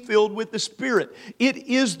be filled with the Spirit. It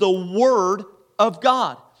is the Word of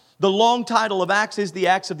God. The long title of Acts is the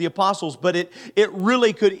Acts of the Apostles, but it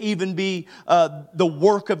really could even be the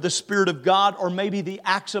work of the Spirit of God, or maybe the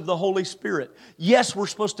acts of the Holy Spirit. Yes, we're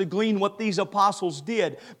supposed to glean what these apostles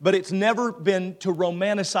did, but it's never been to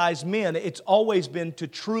romanticize men. It's always been to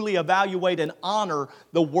truly evaluate and honor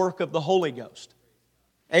the work of the Holy Ghost.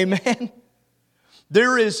 Amen?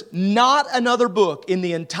 There is not another book in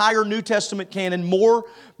the entire New Testament canon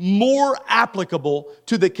more applicable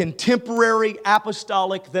to the contemporary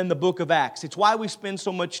apostolic than the book of Acts. It's why we spend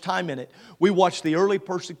so much time in it. We watch the early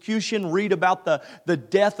persecution, read about the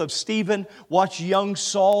death of Stephen, watch young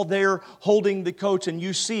Saul there holding the coats, and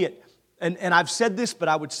you see it. And I've said this, but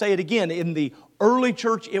I would say it again. In the early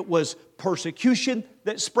church, it was persecution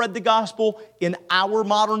that spread the gospel. In our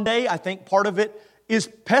modern day, I think part of it is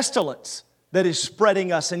pestilence that is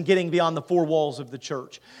spreading us and getting beyond the four walls of the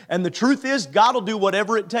church. And the truth is, God will do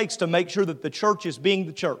whatever it takes to make sure that the church is being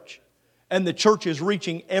the church and the church is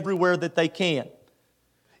reaching everywhere that they can.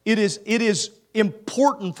 It is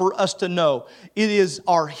important for us to know. It is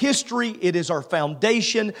our history, it is our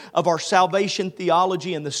foundation of our salvation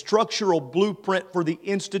theology and the structural blueprint for the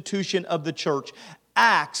institution of the church.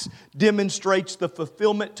 Acts demonstrates the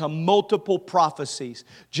fulfillment to multiple prophecies.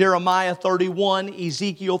 Jeremiah 31,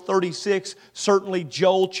 Ezekiel 36, certainly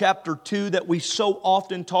Joel chapter 2 that we so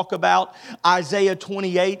often talk about. Isaiah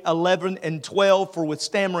 28, 11 and 12, for with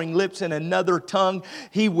stammering lips and another tongue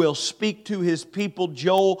He will speak to His people.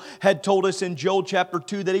 Joel had told us in Joel chapter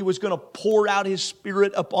 2 that He was going to pour out His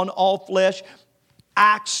Spirit upon all flesh.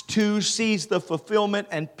 Acts 2 sees the fulfillment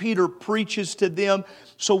and Peter preaches to them.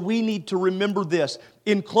 So we need to remember this.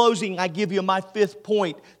 In closing, I give you my fifth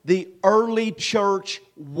point. The early church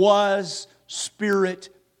was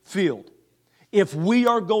Spirit-filled. If we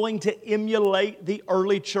are going to emulate the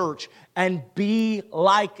early church and be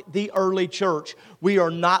like the early church, we are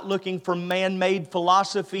not looking for man-made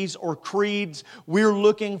philosophies or creeds. We're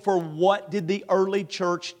looking for what did the early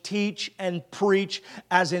church teach and preach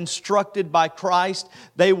as instructed by Christ.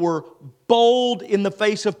 They were bold in the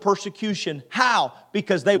face of persecution. How?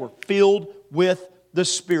 Because they were filled with the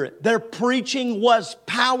Spirit. Their preaching was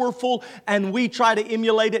powerful, and we try to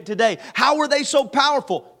emulate it today. How were they so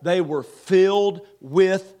powerful? They were filled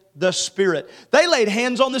with the Spirit. They laid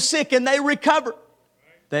hands on the sick and they recovered.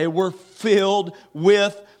 They were filled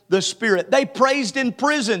with the Spirit. They praised in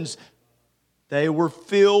prisons. They were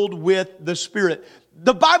filled with the Spirit.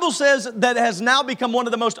 The Bible says that has now become one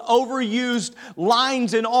of the most overused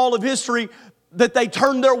lines in all of history, that they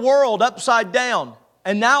turned their world upside down.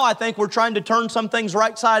 And now I think we're trying to turn some things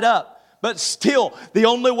right side up. But still, the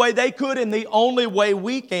only way they could and the only way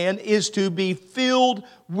we can is to be filled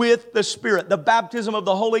with the Spirit. The baptism of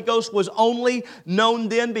the Holy Ghost was only known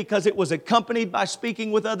then because it was accompanied by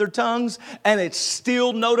speaking with other tongues, and it's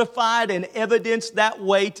still notified and evidenced that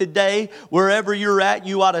way today. Wherever you're at,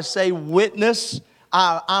 you ought to say witness.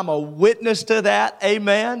 I'm a witness to that.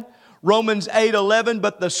 Amen. Romans 8:11,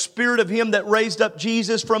 but the Spirit of Him that raised up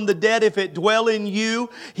Jesus from the dead, if it dwell in you,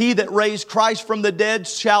 He that raised Christ from the dead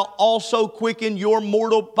shall also quicken your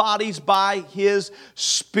mortal bodies by His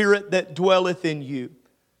Spirit that dwelleth in you.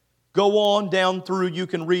 Go on down through, you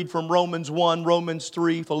can read from Romans 1, Romans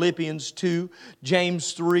 3, Philippians 2,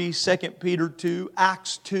 James 3, 2 Peter 2,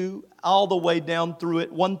 Acts 2, all the way down through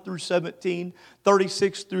it, 1 through 17,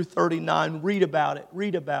 36 through 39. Read about it,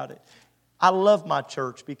 read about it. I love my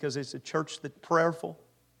church because it's a church that's prayerful.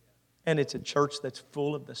 And it's a church that's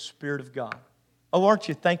full of the Spirit of God. Oh, aren't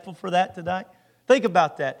you thankful for that tonight? Think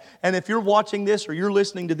about that. And if you're watching this or you're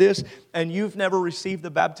listening to this and you've never received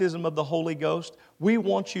the baptism of the Holy Ghost, we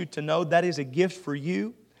want you to know that is a gift for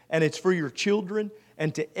you, and it's for your children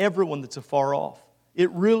and to everyone that's afar off. It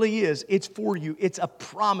really is. It's for you. It's a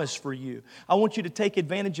promise for you. I want you to take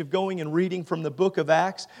advantage of going and reading from the book of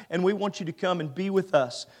Acts, and we want you to come and be with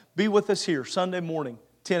us. Be with us here Sunday morning,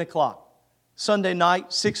 10 o'clock. Sunday night,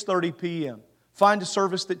 6:30 p.m. Find a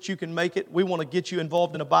service that you can make it. We want to get you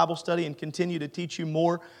involved in a Bible study and continue to teach you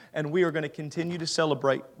more, and we are going to continue to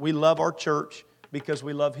celebrate. We love our church because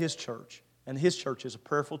we love His church, and His church is a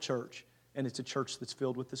prayerful church, and it's a church that's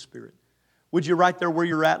filled with the Spirit. Would you right there where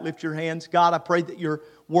you're at lift your hands? God, I pray that your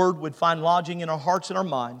Word would find lodging in our hearts and our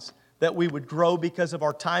minds, that we would grow because of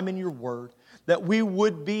our time in your Word, that we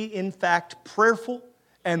would be in fact prayerful,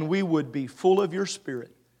 and we would be full of your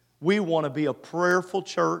Spirit. We want to be a prayerful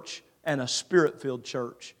church and a Spirit-filled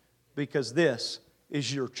church because this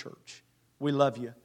is your church. We love you.